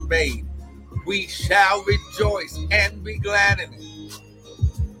made. We shall rejoice and be glad in it.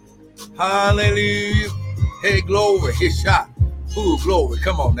 Hallelujah. Hey, glory. Hey, shot. Ooh, glory.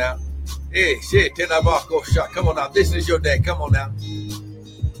 Come on now. Hey, shit. Shot. Come on now. This is your day. Come on now.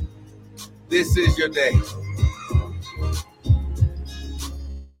 This is your day.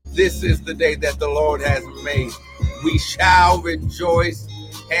 This is the day that the Lord has made. We shall rejoice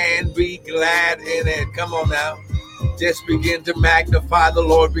and be glad in it. Come on now. Just begin to magnify the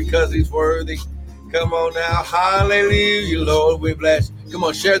Lord because he's worthy. Come on now. Hallelujah, Lord. We bless. Come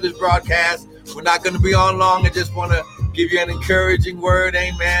on, share this broadcast. We're not going to be on long. I just want to give you an encouraging word.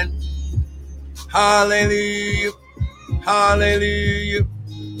 Amen. Hallelujah. Hallelujah.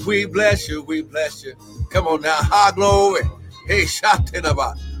 We bless you. We bless you. Come on now. Ha, glory. Hey,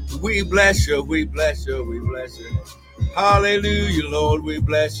 Shatinaba. We bless you. We bless you. We bless you. Hallelujah, Lord. We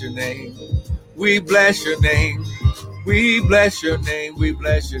bless your name. We bless your name. We bless your name. We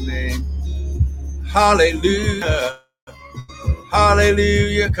bless your name. Hallelujah.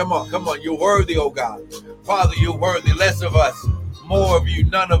 Hallelujah. Come on. Come on. You're worthy, oh God. Father, you're worthy. Less of us, more of you,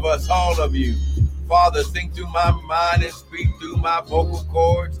 none of us, all of you. Father, think through my mind and speak through my vocal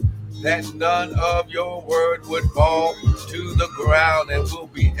cords that none of your word would fall to the ground, and we'll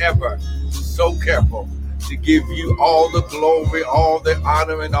be ever so careful to give you all the glory, all the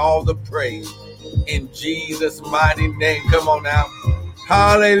honor, and all the praise. In Jesus' mighty name. Come on now.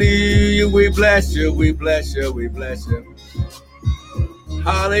 Hallelujah. We bless you. We bless you. We bless you.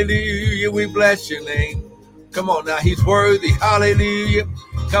 Hallelujah. We bless your name. Come on now. He's worthy. Hallelujah.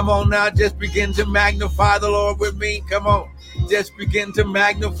 Come on now. Just begin to magnify the Lord with me. Come on. Just begin to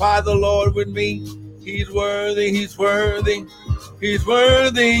magnify the Lord with me. He's worthy. He's worthy. He's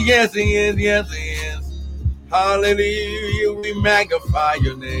worthy. Yes, he is. Yes, he is. Hallelujah. We magnify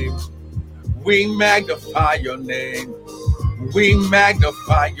your name. We magnify your name. We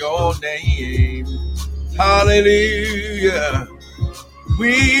magnify your name. Hallelujah.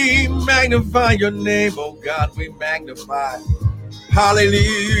 We magnify your name, oh God. We magnify.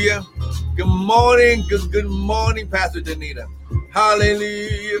 Hallelujah. Good morning. Good morning, Pastor Danita.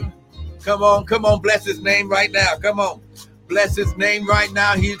 Hallelujah. Come on. Come on. Bless his name right now. Come on. Bless his name right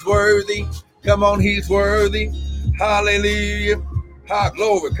now. He's worthy. Come on. He's worthy. Hallelujah.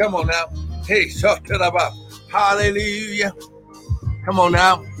 Glory. Come on now. Hey, hallelujah. Come on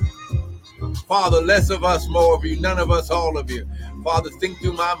now. Father, less of us, more of you, none of us, all of you. Father, think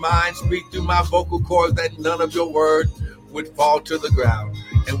through my mind, speak through my vocal cords that none of your word would fall to the ground.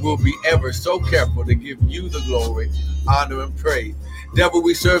 And we'll be ever so careful to give you the glory, honor, and praise. Devil,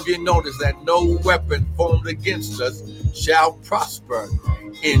 we serve you. Notice that no weapon formed against us shall prosper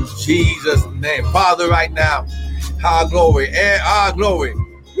in Jesus' name. Father, right now, our glory, our glory.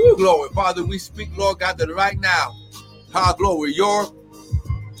 Woo, glory. Father, we speak, Lord God, that right now, our glory, your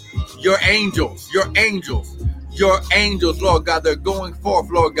angels, Lord God, they're going forth,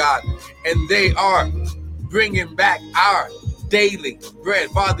 Lord God, and they are bringing back our daily bread.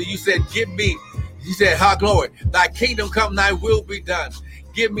 Father, you said, you said, our glory, thy kingdom come, thy will be done.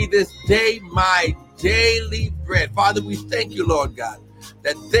 Give me this day my daily bread. Father, we thank you, Lord God,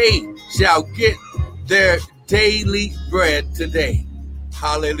 that they shall get their daily bread today.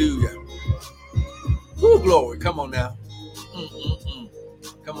 Hallelujah. Woo, glory. Come on now.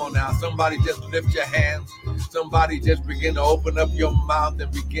 Come on now. Somebody just lift your hands. Somebody just begin to open up your mouth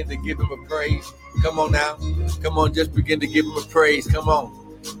and begin to give him a praise. Come on now. Come on, just begin to give him a praise. Come on.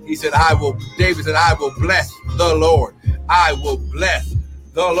 He said, David said, I will bless the Lord. I will bless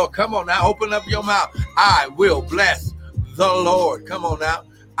the Lord. Come on now. Open up your mouth. I will bless the Lord. Come on now.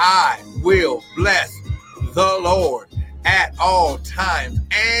 I will bless the Lord at all times,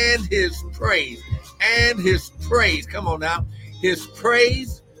 and his praise, come on now, his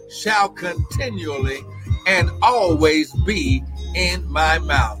praise shall continually and always be in my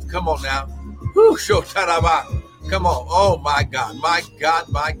mouth. Come on now. Whew, come on. Oh my God, my God,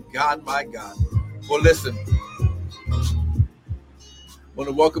 my God, my God. Well, listen, I want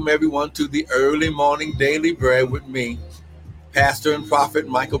to welcome everyone to the early morning daily bread with me, Pastor and Prophet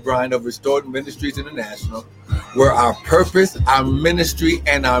Michael Bryan of Restored Ministries International, where our purpose, our ministry,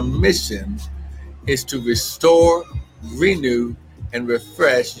 and our mission is to restore, renew, and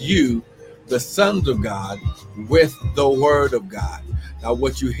refresh you, the sons of God, with the word of God. Now,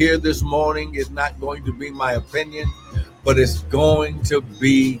 what you hear this morning is not going to be my opinion, but it's going to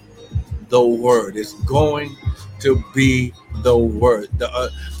be the word. It's going to be the word.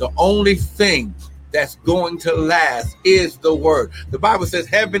 The only thing that's going to last is the word. The Bible says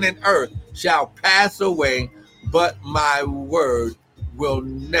heaven and earth shall pass away, but my word will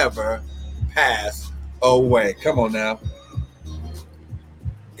never pass away. Come on now.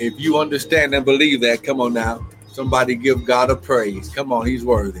 If you understand and believe that, come on now. Somebody give God a praise. Come on, he's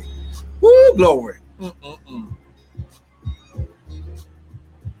worthy. Woo, glory.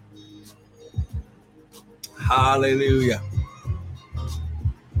 Hallelujah.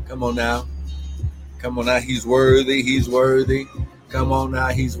 Come on now. Come on now. He's worthy. He's worthy. Come on now.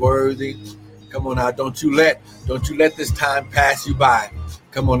 He's worthy. Come on now. Don't you let this time pass you by.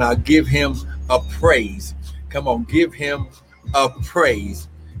 Come on now. Give him a praise. Come on. Give him a praise.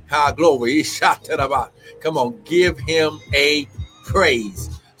 How glory. Come on. Give him a praise.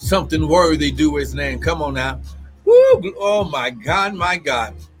 Something worthy do his name. Come on now. Woo. Oh my God. My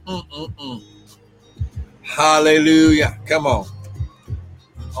God. Hallelujah. Come on.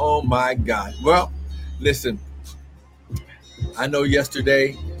 Oh my God. Well, listen, I know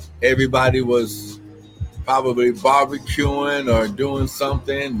yesterday everybody was probably barbecuing or doing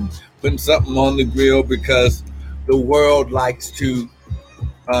something, putting something on the grill because the world likes to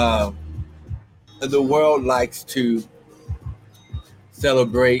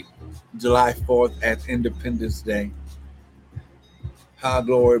celebrate July 4th as Independence Day. How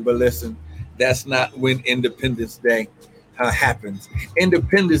glory, but listen, that's not when Independence Day happens.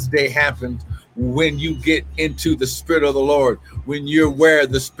 Independence Day happens when you get into the Spirit of the Lord, when you're where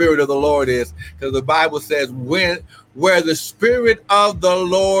the Spirit of the Lord is. Because the Bible says, where the Spirit of the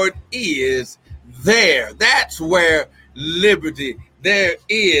Lord is, that's where liberty, there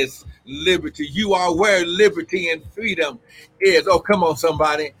is liberty. You are where liberty and freedom is. Oh, come on,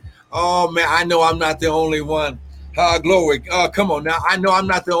 somebody. Oh, man, I know I'm not the only one. Glory. Come on now. I know I'm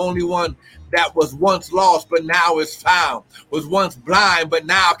not the only one that was once lost, but now is found, was once blind, but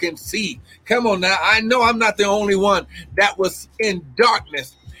now can see. Come on now. I know I'm not the only one that was in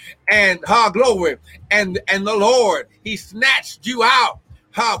darkness, and glory. And the Lord, he snatched you out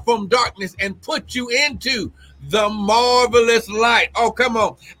from darkness and put you into the marvelous light. Oh, come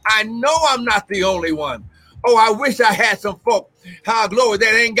on. I know I'm not the only one. Oh, I wish I had some folk, glory,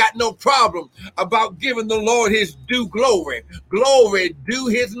 that ain't got no problem about giving the Lord his due glory. Glory, due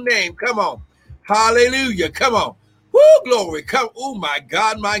his name. Come on. Hallelujah. Come on. Woo, glory. Come. Oh, my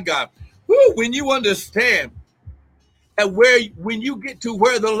God, my God. Woo, when you understand that when you get to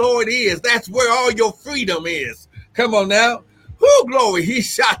where the Lord is, that's where all your freedom is. Come on now. Woo, glory. He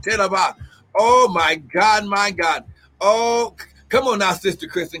shot that about. Oh, my God, my God. Oh, come on now, Sister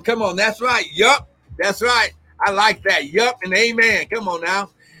Kristen. Come on. That's right. Yup. That's right. I like that. Yup and amen. Come on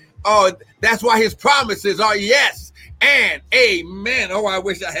now. Oh, that's why his promises are yes and amen. Oh, I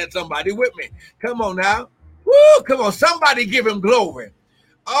wish I had somebody with me. Come on now. Woo, come on. Somebody give him glory.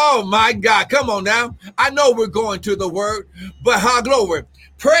 Oh, my God. Come on now. I know we're going to the word, but glory.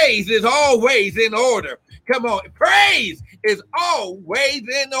 Praise is always in order. Come on. Praise is always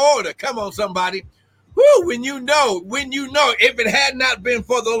in order. Come on, somebody. Woo, when you know, if it had not been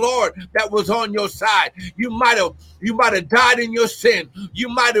for the Lord that was on your side, you might have died in your sin. You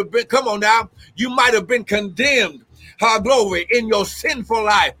might have been, come on now, you might have been condemned, glory, in your sinful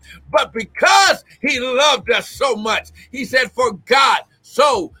life. But because he loved us so much, he said, for God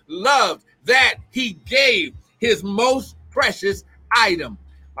so loved that he gave his most precious item,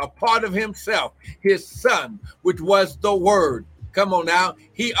 a part of himself, his son, which was the word. Come on now.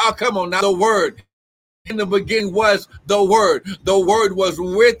 The word. In the beginning was the word. The word was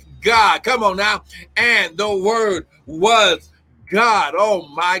with God. Come on now. And the word was God. Oh,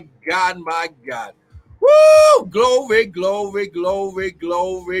 my God, my God. Woo! Glory, glory, glory,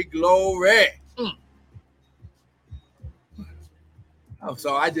 glory, glory. Oh,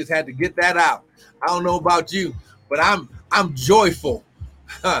 so I just had to get that out. I don't know about you, but I'm joyful.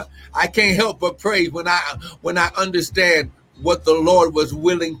 I can't help but praise when I understand what the Lord was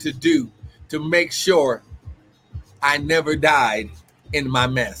willing to do to make sure I never died in my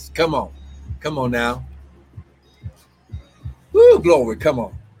mess. Come on. Come on now. Woo, glory. Come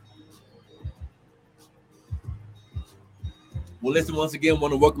on. Well, listen, once again, I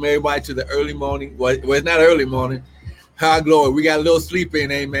want to welcome everybody to the early morning. Well, it's not early morning. Glory. We got a little sleep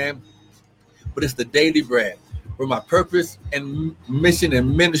in, amen. But it's the daily bread. For my purpose and mission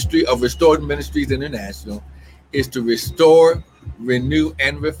and ministry of Restored Ministries International is to restore, renew,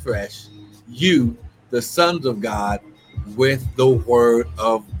 and refresh you, the sons of God, with the word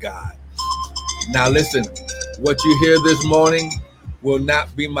of God. Now listen, what you hear this morning will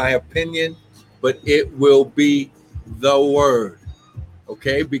not be my opinion, but it will be the word.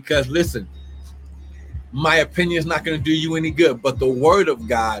 Okay? Because listen, my opinion is not going to do you any good, but the word of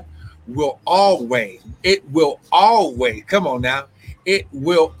God will always, come on now, it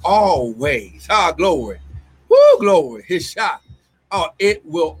will always, glory, woo, glory, his shot. Oh, it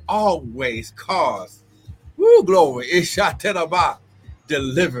will always cause, woo, glory,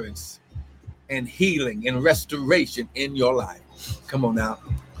 deliverance and healing and restoration in your life. Come on now.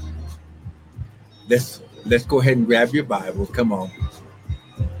 Let's go ahead and grab your Bibles. Come on.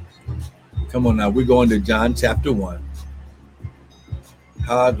 Come on now. We're going to John chapter 1.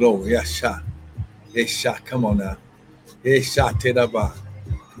 Glory. Come on now.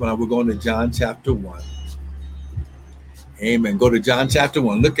 Come on, we're going to John chapter 1. Amen. Go to John chapter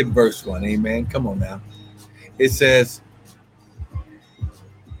 1. Look at verse 1. Amen. Come on now. It says,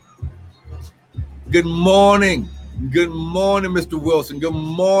 good morning. Good morning, Mr. Wilson. Good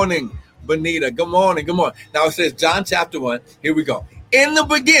morning, Bonita. Good morning. Good morning. Now it says John chapter 1. Here we go. In the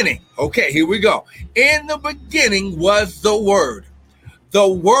beginning. Okay, here we go. In the beginning was the Word. The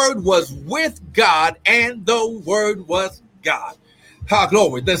Word was with God, and the Word was God.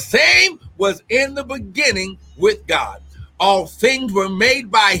 Glory. The same was in the beginning with God. All things were made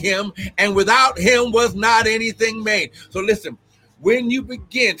by him, and without him was not anything made. So listen, when you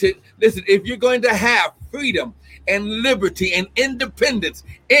begin to listen, if you're going to have freedom and liberty and independence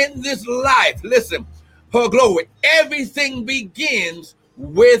in this life, listen, her glory, everything begins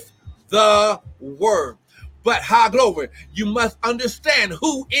with the Word. But glory, you must understand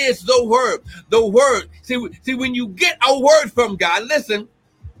who is the Word. The Word. See, when you get a word from God, listen.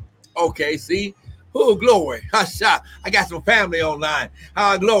 Okay, see. Oh, glory. I got some family online.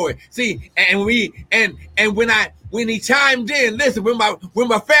 Glory. See, and when he chimed in, listen, when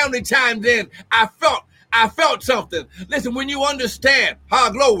my family chimed in, I felt something. Listen, when you understand,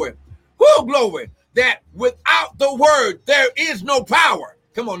 glory. Oh, glory. That without the Word, there is no power.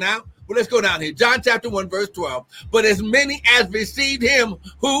 Come on now. Well, let's go down here. John chapter 1, verse 12. But as many as received him,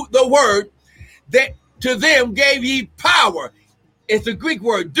 who the Word, that to them gave ye power. It's a Greek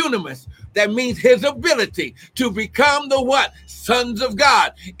word, dunamis. That means his ability to become the what? Sons of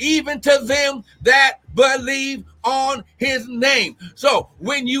God, even to them that believe on his name. So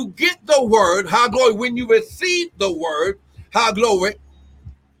when you get the Word, glory, when you receive the Word, glory.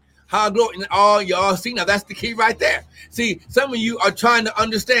 Oh, y'all see, now that's the key right there. See, some of you are trying to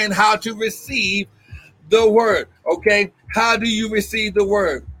understand how to receive the Word, okay? How do you receive the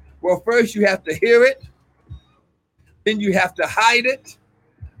Word? Well, first you have to hear it, then you have to hide it,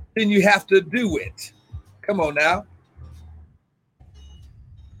 then you have to do it. Come on now.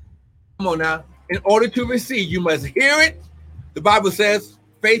 Come on now. In order to receive, you must hear it. The Bible says,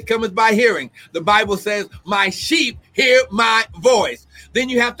 faith cometh by hearing. The Bible says, my sheep hear my voice. Then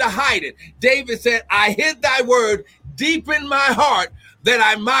you have to hide it. David said, I hid thy word deep in my heart that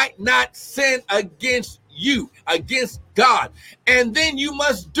I might not sin against you, against God. And then you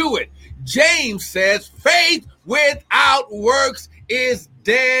must do it. James says, faith without works is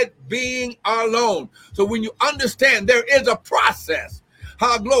dead being alone. So when you understand there is a process,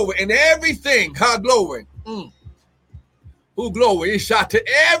 glory, and everything, glory, who glory is shot to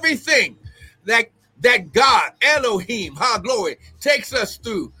everything that God, Elohim, glory, takes us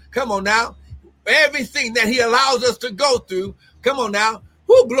through. Come on now. Everything that he allows us to go through. Come on now.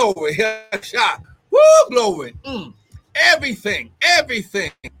 Who glory, shot. Who glory. Everything.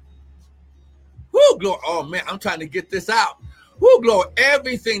 Who glory. Oh man, I'm trying to get this out. Who glory,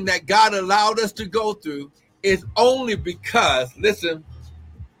 everything that God allowed us to go through is only because, listen,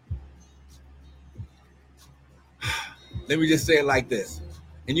 let me just say it like this.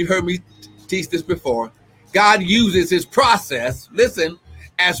 And you heard me teach this before. God uses his process, listen,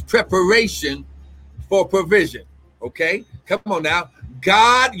 as preparation for provision. Okay? Come on now.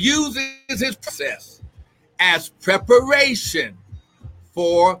 God uses his process as preparation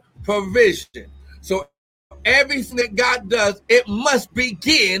for provision. So everything that God does, it must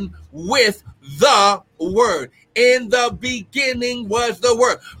begin with the Word. In the beginning was the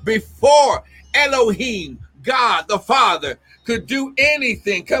Word. Before Elohim, God the Father, could do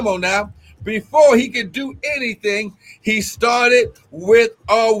anything, come on now, before he could do anything, he started with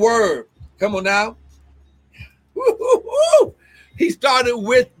a word. Come on now. Woo-hoo-hoo. He started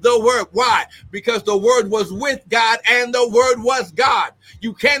with the Word. Why? Because the Word was with God and the Word was God.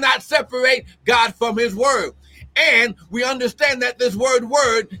 You cannot separate God from his Word. And we understand that this word,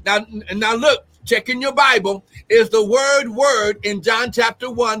 now look, check in your Bible, is the word in John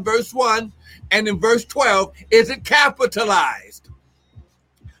chapter 1, verse 1, and in verse 12, is it capitalized?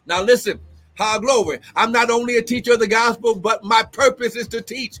 Now listen, glory. I'm not only a teacher of the gospel, but my purpose is to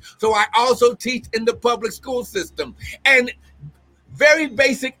teach. So I also teach in the public school system. And very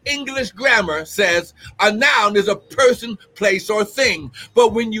basic English grammar says a noun is a person, place, or thing.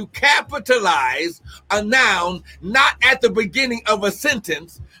 But when you capitalize a noun not at the beginning of a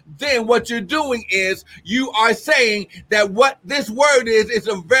sentence, then what you're doing is you are saying that what this word is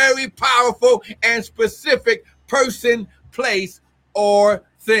a very powerful and specific person, place, or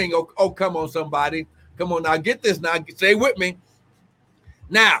thing. Oh, come on, somebody. Come on now, get this now. Stay with me.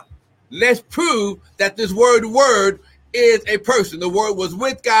 Now, let's prove that this word is a person. The word was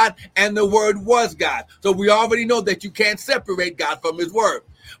with God and the word was God. So we already know that you can't separate God from his word.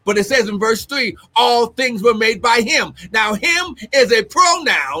 But it says in verse 3, all things were made by him. Now, him is a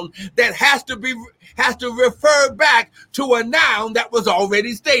pronoun that has to refer back to a noun that was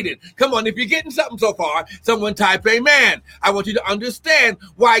already stated. Come on, if you're getting something so far, someone type amen. I want you to understand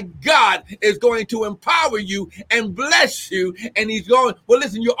why God is going to empower you and bless you. And he's going, well,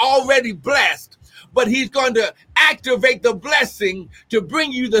 listen, you're already blessed, but he's going to activate the blessing to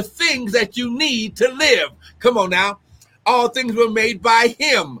bring you the things that you need to live. Come on now. All things were made by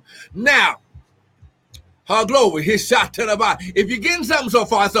him. Now, glory, his shot to the body. If you're getting something so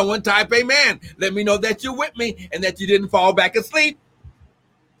far, someone type amen. Let me know that you're with me and that you didn't fall back asleep.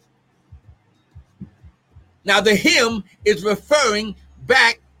 Now, the him is referring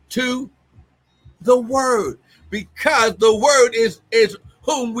back to the word, because the word is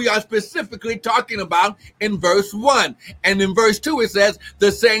whom we are specifically talking about in verse 1. And in verse 2, it says,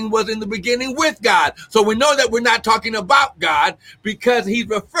 the saying was in the beginning with God. So we know that we're not talking about God, because he's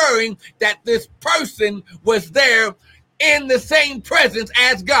referring that this person was there in the same presence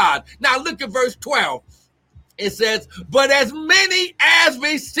as God. Now look at verse 12. It says, but as many as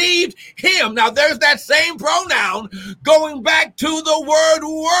received him. Now there's that same pronoun going back to the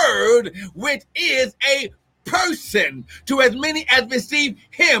word, which is a person. To as many as received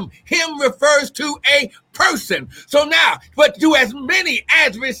him. Him refers to a person. So now, but to as many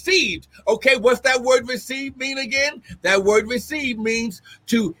as received. Okay, what's that word receive mean again? That word receive means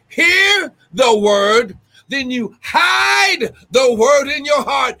to hear the word, then you hide the word in your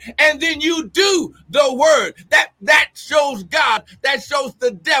heart, and then you do the word. That shows God, that shows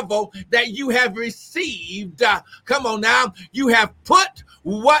the devil that you have received. Come on now, you have put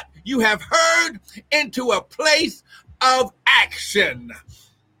what you have heard into a place of action.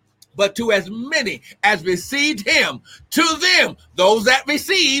 But to as many as received him, to them, those that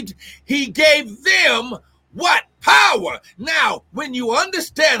received, he gave them what? Power. Now, when you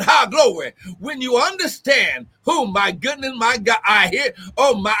understand, glory, when you understand, my goodness, my God, I hear,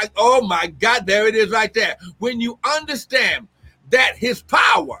 oh my God, there it is right there. When you understand that his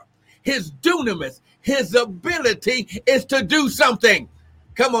power, his dunamis, his ability is to do something.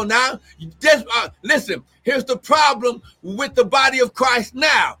 Come on now. Just listen, here's the problem with the body of Christ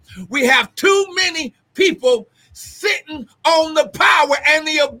now. We have too many people sitting on the power and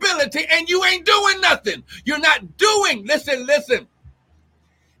the ability, and you ain't doing nothing. You're not doing. Listen.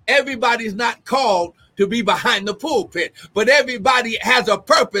 Everybody's not called to be behind the pulpit, but everybody has a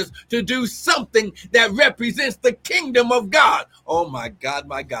purpose to do something that represents the kingdom of God. Oh my God,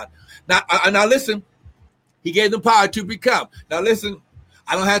 my God. Now listen, he gave them power to become. Now listen,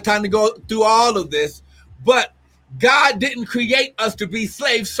 I don't have time to go through all of this, but God didn't create us to be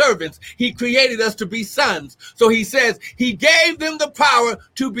slave servants. He created us to be sons. So he says he gave them the power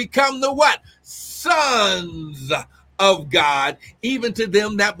to become the what? Sons of God, even to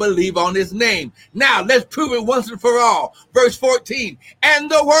them that believe on his name. Now let's prove it once and for all. Verse 14, and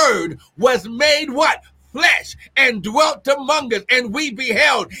the word was made what? Flesh, and dwelt among us, and we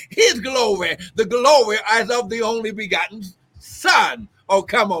beheld his glory, the glory as of the only begotten Son. Oh,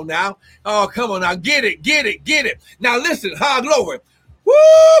 come on now. Oh, come on now. Get it. Now listen, glory. Woo,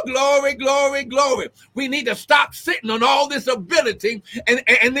 glory. We need to stop sitting on all this ability,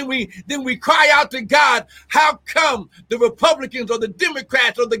 and then we cry out to God, how come the Republicans or the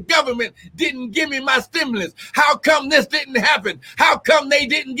Democrats or the government didn't give me my stimulus? How come this didn't happen? How come they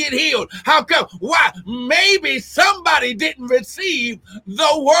didn't get healed? How come? Why? Maybe somebody didn't receive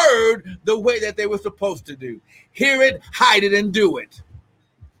the word the way that they were supposed to do. Hear it, hide it, and do it.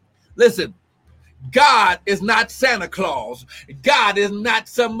 Listen, God is not Santa Claus. God is not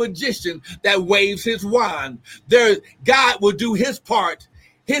some magician that waves his wand. God will do his part.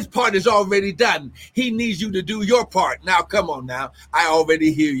 His part is already done. He needs you to do your part. Now, come on now. I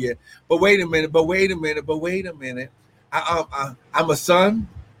already hear you. But wait a minute. I'm a son.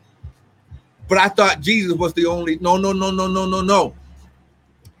 But I thought Jesus was the only. No.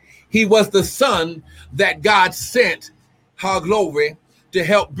 He was the son that God sent, glory, to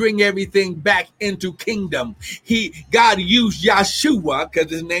help bring everything back into kingdom. God used Yeshua,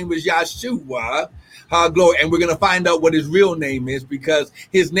 because his name is Yeshua, glory, and we're going to find out what his real name is, because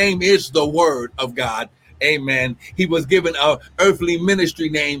his name is the Word of God. Amen. He was given an earthly ministry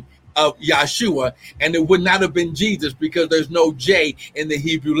name of Yeshua, and it would not have been Jesus, because there's no J in the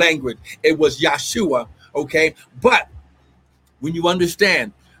Hebrew language. It was Yeshua, okay? But when you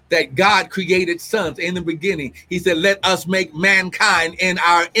understand that God created sons in the beginning. He said, let us make mankind in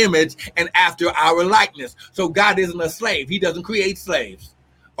our image and after our likeness. So God isn't a slave. He doesn't create slaves.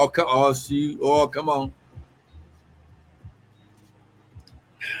 Oh, come on.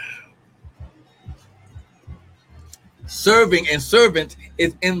 Serving and servant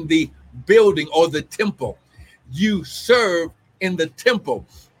is in the building or the temple. You serve in the temple.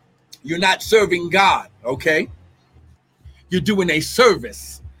 You're not serving God, okay? You're doing a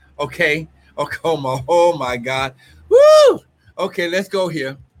service, okay? Oh, come on. Oh, my God. Woo! Okay, let's go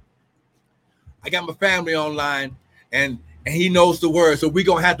here. I got my family online, and he knows the word, so we're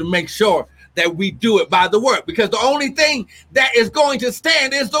going to have to make sure that we do it by the word, because the only thing that is going to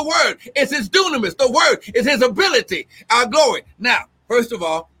stand is the word. It's his dunamis. The word is his ability, our glory. Now, first of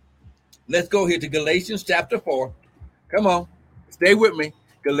all, let's go here to Galatians chapter 4. Come on, stay with me.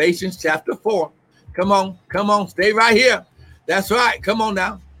 Galatians chapter 4. Come on, stay right here. That's right. Come on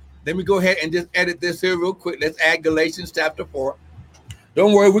now. Let me go ahead and just edit this here real quick. Let's add Galatians chapter 4.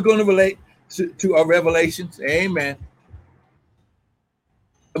 Don't worry, we're going to relate to our Revelations. Amen.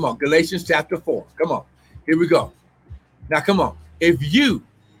 Come on, Galatians chapter 4. Come on. Here we go. Now, come on. If you,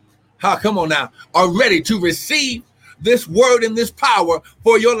 come on now, are ready to receive this word and this power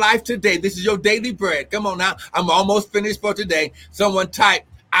for your life today, this is your daily bread. Come on now. I'm almost finished for today. Someone type,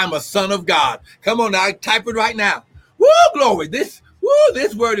 I'm a son of God. Come on now. Type it right now. Woo, glory. This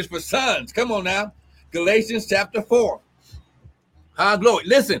word is for sons. Come on now. Galatians chapter 4. Glory.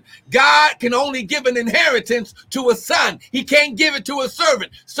 Listen, God can only give an inheritance to a son. He can't give it to a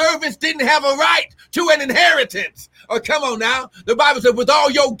servant. Servants didn't have a right to an inheritance. Oh, come on now. The Bible says, with all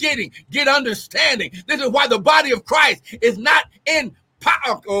your getting, get understanding. This is why the body of Christ is not in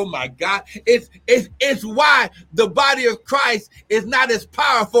power. Oh my God. It's why the body of Christ is not as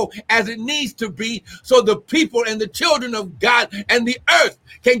powerful as it needs to be. So the people and the children of God and the earth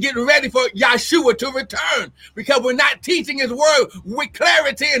can get ready for Yahshua to return, because we're not teaching his word with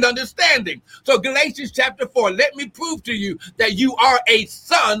clarity and understanding. So Galatians chapter 4, let me prove to you that you are a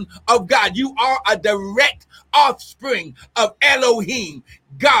son of God. You are a direct offspring of Elohim,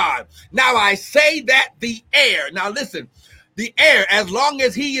 God. Now I say that the heir, now listen, the heir, as long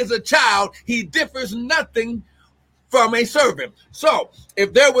as he is a child, he differs nothing from a servant. So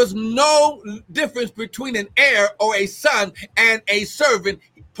if there was no difference between an heir or a son and a servant,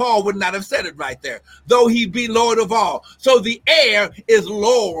 Paul would not have said it right there, though he be Lord of all. So the heir is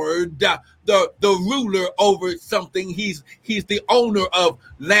Lord, the ruler over something. He's the owner of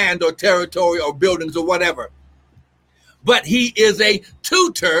land or territory or buildings or whatever. But he is a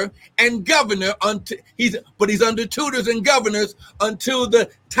tutor and governor he's under tutors and governors until the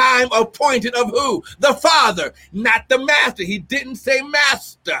time appointed of who? The Father, not the master. He didn't say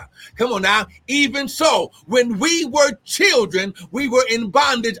master. Come on now. Even so, when we were children, we were in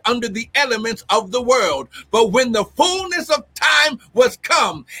bondage under the elements of the world. But when the fullness of time was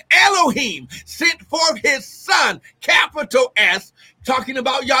come, Elohim sent forth his son, capital S, talking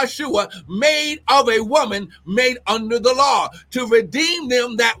about Yahshua, made of a woman, made under the law, to redeem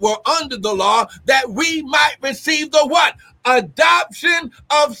them that were under the law, that we might receive the what? Adoption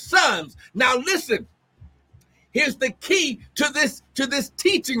of sons. Now listen, here's the key to this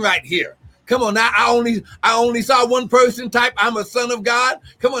teaching right here. Come on now, I only saw one person type, I'm a son of God.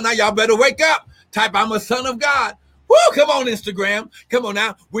 Come on now, y'all better wake up. Type, I'm a son of God. Woo, come on, Instagram. Come on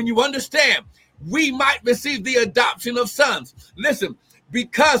now, when you understand, we might receive the adoption of sons. Listen,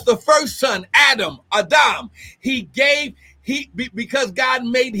 because the first son, Adam, because God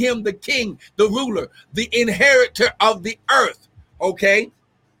made him the king, the ruler, the inheritor of the earth, okay?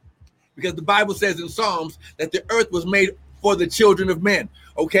 Because the Bible says in Psalms that the earth was made for the children of men,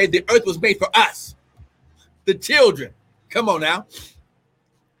 okay? The earth was made for us, the children. Come on now.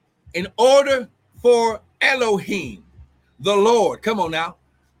 In order for Elohim, the Lord, come on now,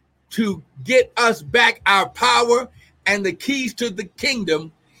 to get us back our power and the keys to the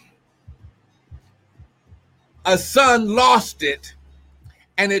kingdom, a son lost it,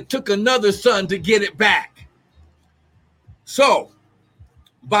 and it took another son to get it back. So,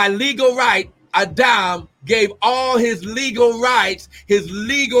 by legal right, Adam gave all his legal rights, his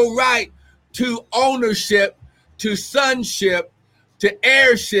legal right to ownership, to sonship, to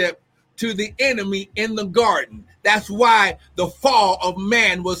heirship, to the enemy in the garden. That's why the fall of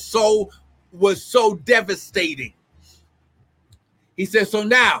man was so devastating. He says, so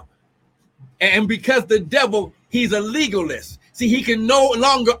now, and because the devil, he's a legalist. See, he can no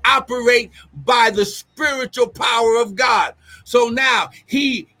longer operate by the spiritual power of God. So now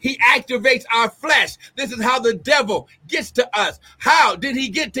he activates our flesh. This is how the devil gets to us. How did he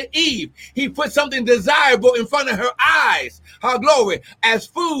get to Eve? He put something desirable in front of her eyes. How glory, as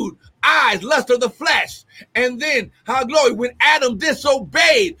food, eyes, lust of the flesh. And then, how glory, when Adam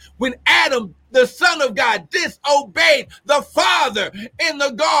disobeyed, when Adam, the Son of God, disobeyed the Father in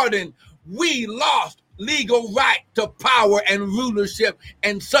the garden, we lost legal right to power and rulership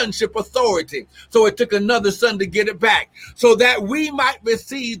and sonship authority. So it took another son to get it back, so that we might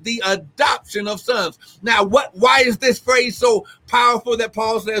receive the adoption of sons. Now, why is this phrase so powerful that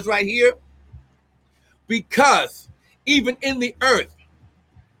Paul says right here? Because even in the earth,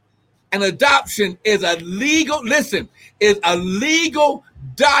 an adoption is a legal, is a legal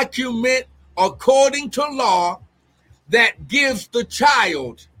document according to law that gives the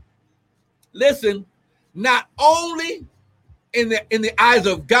child, not only in the eyes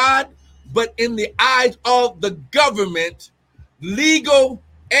of God, but in the eyes of the government,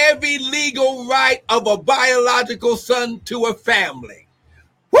 every legal right of a biological son to a family.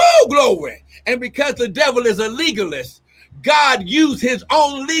 Woo, glory. And because the devil is a legalist, God used his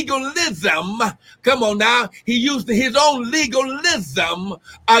own legalism. Come on now. He used his own legalism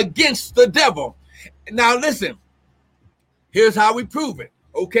against the devil. Now listen, here's how we prove it.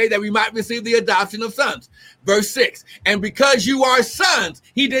 Okay, that we might receive the adoption of sons. Verse 6, and because you are sons,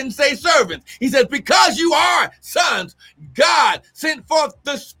 he didn't say servants. He says, because you are sons, God sent forth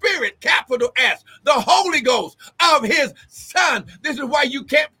the Spirit, capital S, the Holy Ghost of his Son. This is why you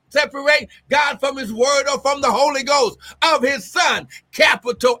can't separate God from his word or from the Holy Ghost of his Son,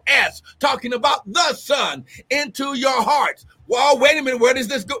 capital S, talking about the Son, into your hearts. Well, wait a minute. Where does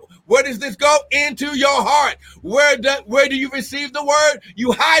this go? Where does this go? Into your heart. Where do you receive the word?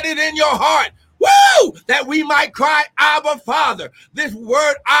 You hide it in your heart. Woo! That we might cry, Abba, Father. This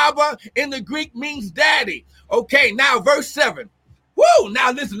word Abba in the Greek means daddy. Okay, now verse 7. Woo!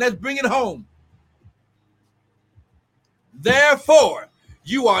 Now listen, let's bring it home. Therefore,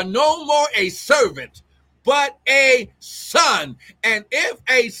 you are no more a servant, but a son. And if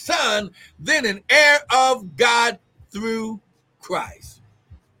a son, then an heir of God through Christ.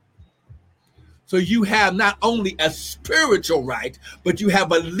 So you have not only a spiritual right, but you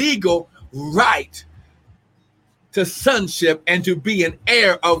have a legal right to sonship and to be an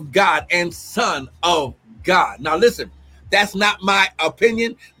heir of God and son of God. Now listen, that's not my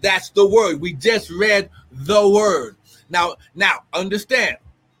opinion. That's the word. We just read the word. Now understand.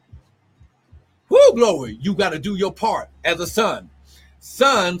 Woo, glory. You got to do your part as a son.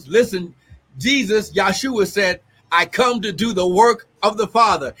 Sons, listen, Yeshua said, I come to do the work of the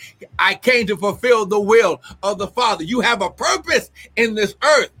Father. I came to fulfill the will of the Father. You have a purpose in this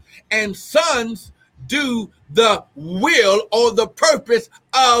earth, and sons do the will or the purpose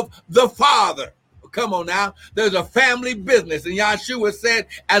of the Father. Come on now. There's a family business. And Yeshua said,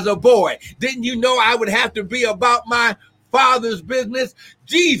 as a boy, didn't you know I would have to be about my Father's business?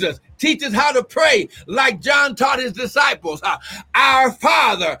 Jesus teaches how to pray like John taught his disciples. Our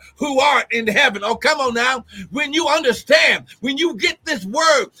Father who art in heaven. Oh, come on now. When you understand, when you get this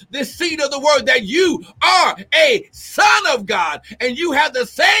word, this seed of the word, that you are a son of God and you have the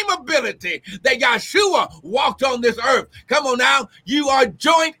same ability that Yeshua walked on this earth. Come on now. You are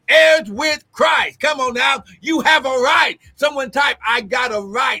joint heirs with Christ. Come on now. You have a right. Someone type, I got a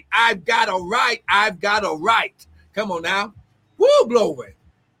right. I've got a right. I've got a right. Come on now. Woo, glory.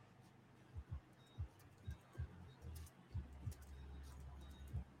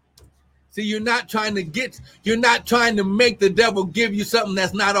 See, you're not trying to make the devil give you something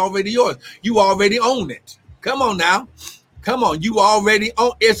that's not already yours. You already own it. Come on now. Come on. You already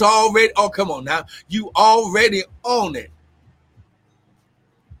own it's already. Oh, come on now. You already own it.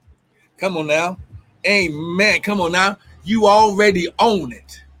 Come on now. Amen. Come on now. You already own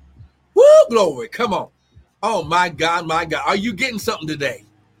it. Woo, glory. Come on. Oh, my God, my God. Are you getting something today?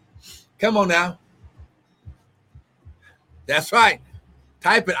 Come on now. That's right.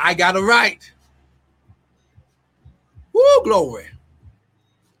 Type it. I got a right. Woo, glory.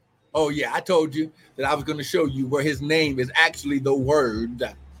 Oh, yeah. I told you that I was going to show you where his name is actually the word.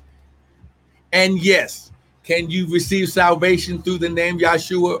 And yes, can you receive salvation through the name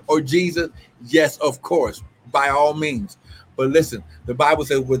Yeshua or Jesus? Yes, of course, by all means. But listen, the Bible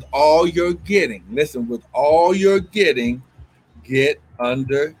says with all you're getting, get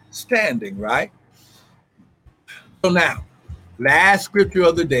understanding, right? So now, last scripture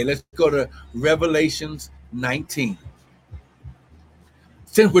of the day, let's go to Revelations 19.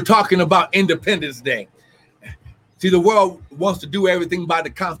 Since we're talking about Independence Day, see, the world wants to do everything by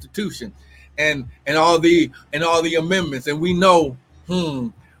the Constitution. and all the amendments, and we know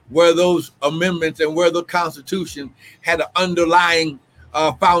where those amendments and where the Constitution had an underlying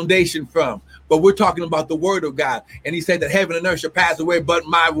foundation from. But we're talking about the word of God. And he said that heaven and earth shall pass away, but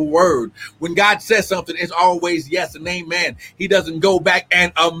my word. When God says something, it's always yes and amen. He doesn't go back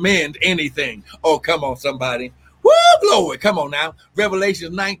and amend anything. Oh, come on, somebody. Woo, glory. Come on now.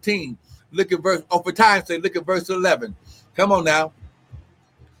 Revelation 19. Look at verse, for time's sake, look at verse 11. Come on now.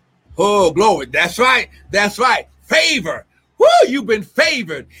 Oh, glory. That's right. That's right. Favor. Woo, you've been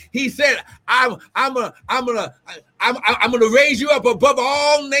favored. He said, I'm gonna raise you up above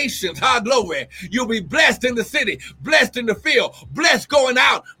all nations. Glory. You'll be blessed in the city, blessed in the field, blessed going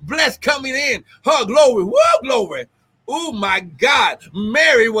out, blessed coming in. Glory. Woo, glory. Oh my God.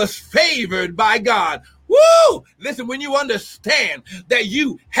 Mary was favored by God. Woo! Listen, when you understand that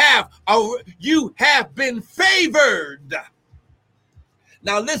you have been favored.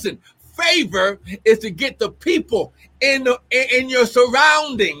 Now listen, favor is to get the people in your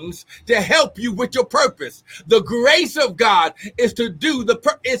surroundings to help you with your purpose. The grace of God is to do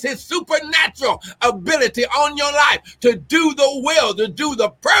is his supernatural ability on your life to do the will, to do the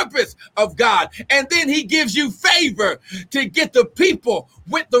purpose of God. And then he gives you favor to get the people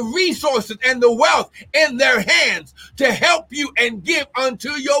with the resources and the wealth in their hands to help you and give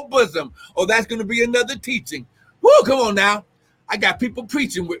unto your bosom. Oh, that's going to be another teaching. Woo, come on now. I got people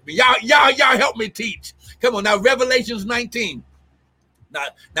preaching with me. Y'all help me teach. Come on now, Revelations 19.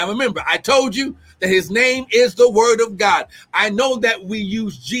 Now remember, I told you that his name is the word of God. I know that we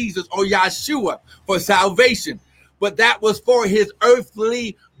use Jesus or Yeshua for salvation, but that was for his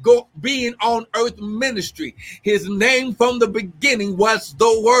earthly being on earth ministry. His name from the beginning was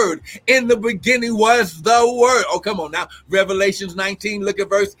the word. In the beginning was the word. Oh, come on now. Revelations 19, look at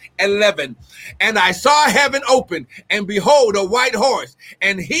verse 11. And I saw heaven open, and behold, a white horse,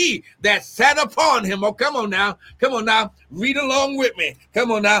 and he that sat upon him. Oh, come on now. Come on now. Read along with me. Come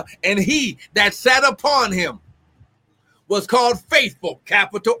on now. And he that sat upon him was called faithful,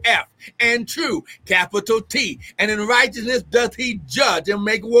 capital F, and true, capital T. And in righteousness doth he judge and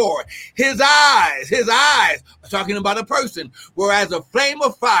make war. His eyes, talking about a person, were as a flame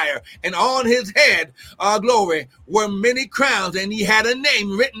of fire, and on his head, glory, were many crowns, and he had a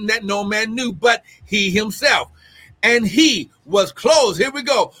name written that no man knew but he himself. And he was clothed, here we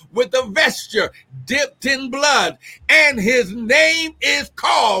go, with a vesture dipped in blood, and his name is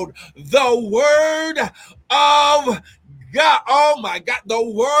called the Word of God. Oh my God, the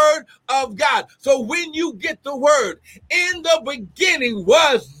word of God. So when you get the word, in the beginning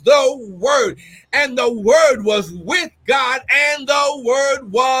was the word, and the word was with God, and the word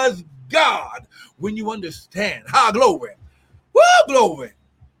was God. When you understand, glory, woo, glory.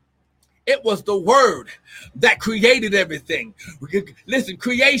 It was the word that created everything. Listen,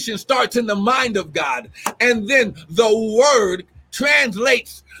 creation starts in the mind of God, and then the word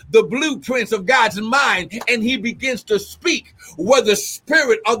translates the blueprints of God's mind, and he begins to speak where the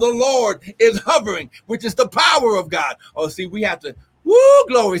spirit of the Lord is hovering, which is the power of God. Oh, see, we have to, woo,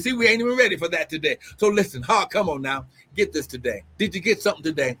 glory. See, we ain't even ready for that today. So listen, come on now. Get this today. Did you get something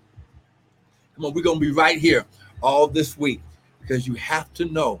today? Come on, we're going to be right here all this week, because you have to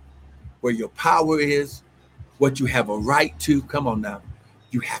know where your power is, what you have a right to. Come on now.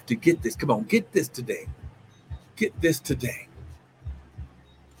 You have to get this. Come on, get this today. Get this today.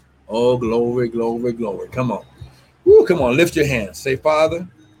 Oh, glory, glory, glory. Come on. Woo, come on, lift your hands. Say, Father,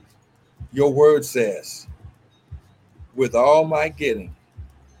 your word says, with all my getting,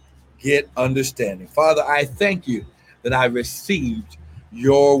 get understanding. Father, I thank you that I received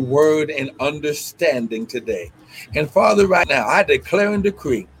your word and understanding today. And Father, right now, I declare and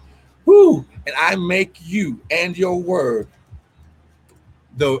decree, and I make you and your word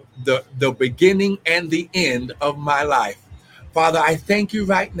the beginning and the end of my life. Father, I thank you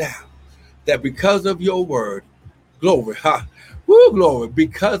right now that because of your word, glory, glory,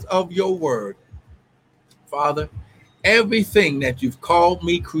 because of your word, Father, everything that you've called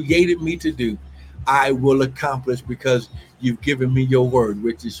me, created me to do, I will accomplish because you've given me your word,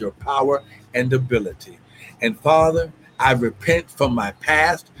 which is your power and ability. And Father, I repent from my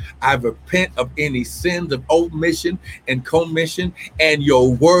past. I repent of any sins of omission and commission. And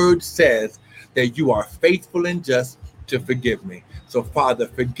your word says that you are faithful and just to forgive me. So Father,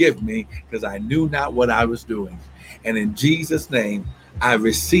 forgive me because I knew not what I was doing. And in Jesus' name, I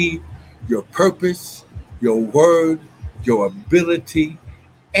receive your purpose, your word, your ability,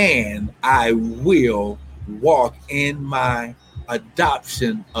 and I will walk in my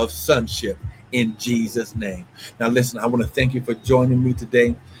adoption of sonship in Jesus' name. Now listen, I want to thank you for joining me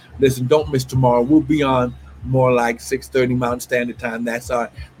today. Listen, don't miss tomorrow. We'll be on more like 6:30 Mountain Standard Time. That's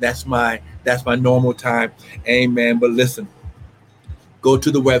my normal time. Amen. But listen, go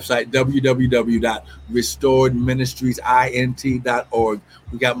to the website www.restoredministriesint.org.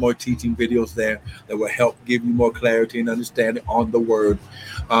 We got more teaching videos there that will help give you more clarity and understanding on the word.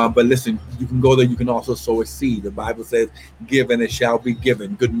 But listen, you can go there. You can also sow a seed. The Bible says, "Give and it shall be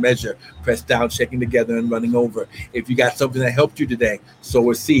given." Good measure, pressed down, shaking together, and running over. If you got something that helped you today,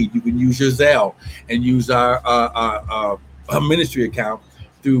 sow a seed. You can use your Zelle and use our ministry account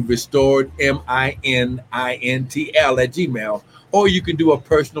through restored MININTL at Gmail, or you can do a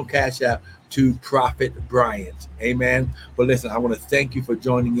personal cash app to Prophet Bryant. Amen. But listen, I want to thank you for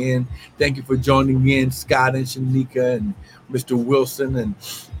joining in. Thank you for joining in, Scott and Shanika and Mr. Wilson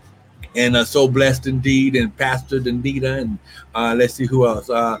and so blessed indeed, and Pastor Danita, and let's see who else.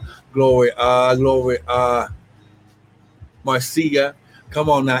 Glory, Marcia. Come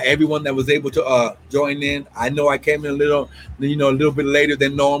on now, everyone that was able to join in. I know I came in a little bit later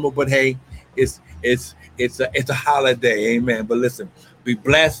than normal, but hey, it's a holiday, amen. But listen, be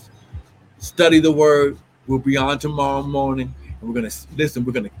blessed, study the word. We'll be on tomorrow morning, and we're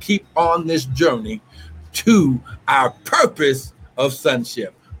gonna keep on this journey to our purpose of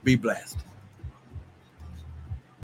sonship. Be blessed.